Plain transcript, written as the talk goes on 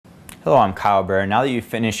Hello, I'm Kyle Brayer. Now that you've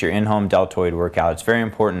finished your in-home deltoid workout, it's very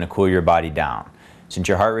important to cool your body down. Since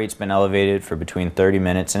your heart rate's been elevated for between 30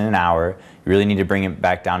 minutes and an hour, you really need to bring it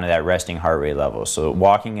back down to that resting heart rate level. So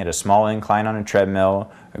walking at a small incline on a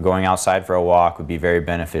treadmill or going outside for a walk would be very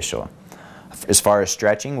beneficial. As far as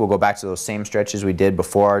stretching, we'll go back to those same stretches we did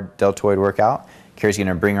before our deltoid workout. Carrie's going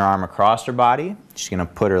to bring her arm across her body. She's going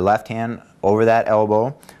to put her left hand over that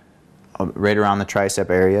elbow, right around the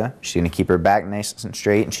tricep area. She's going to keep her back nice and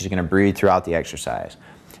straight, and she's going to breathe throughout the exercise.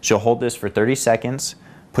 She'll hold this for 30 seconds,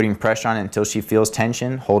 putting pressure on it until she feels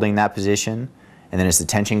tension, holding that position, and then as the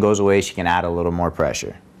tension goes away, she can add a little more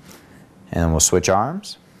pressure. And then we'll switch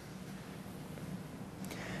arms.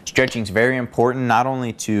 Stretching is very important, not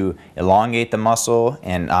only to elongate the muscle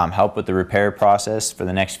and help with the repair process for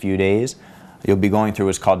the next few days. You'll be going through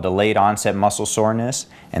what's called delayed onset muscle soreness,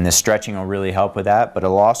 and this stretching will really help with that, but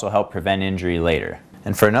it'll also help prevent injury later.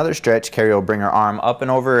 And for another stretch, Carrie will bring her arm up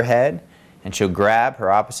and over her head, and she'll grab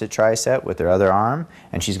her opposite tricep with her other arm,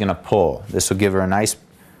 and she's going to pull. This will give her a nice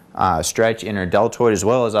stretch in her deltoid as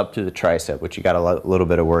well as up to the tricep, which you got a little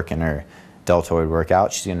bit of work in her deltoid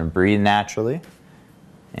workout. She's going to breathe naturally,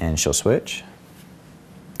 and she'll switch.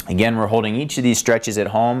 Again, we're holding each of these stretches at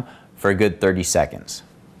home for a good 30 seconds.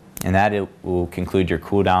 And that will conclude your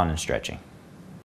cool down and stretching.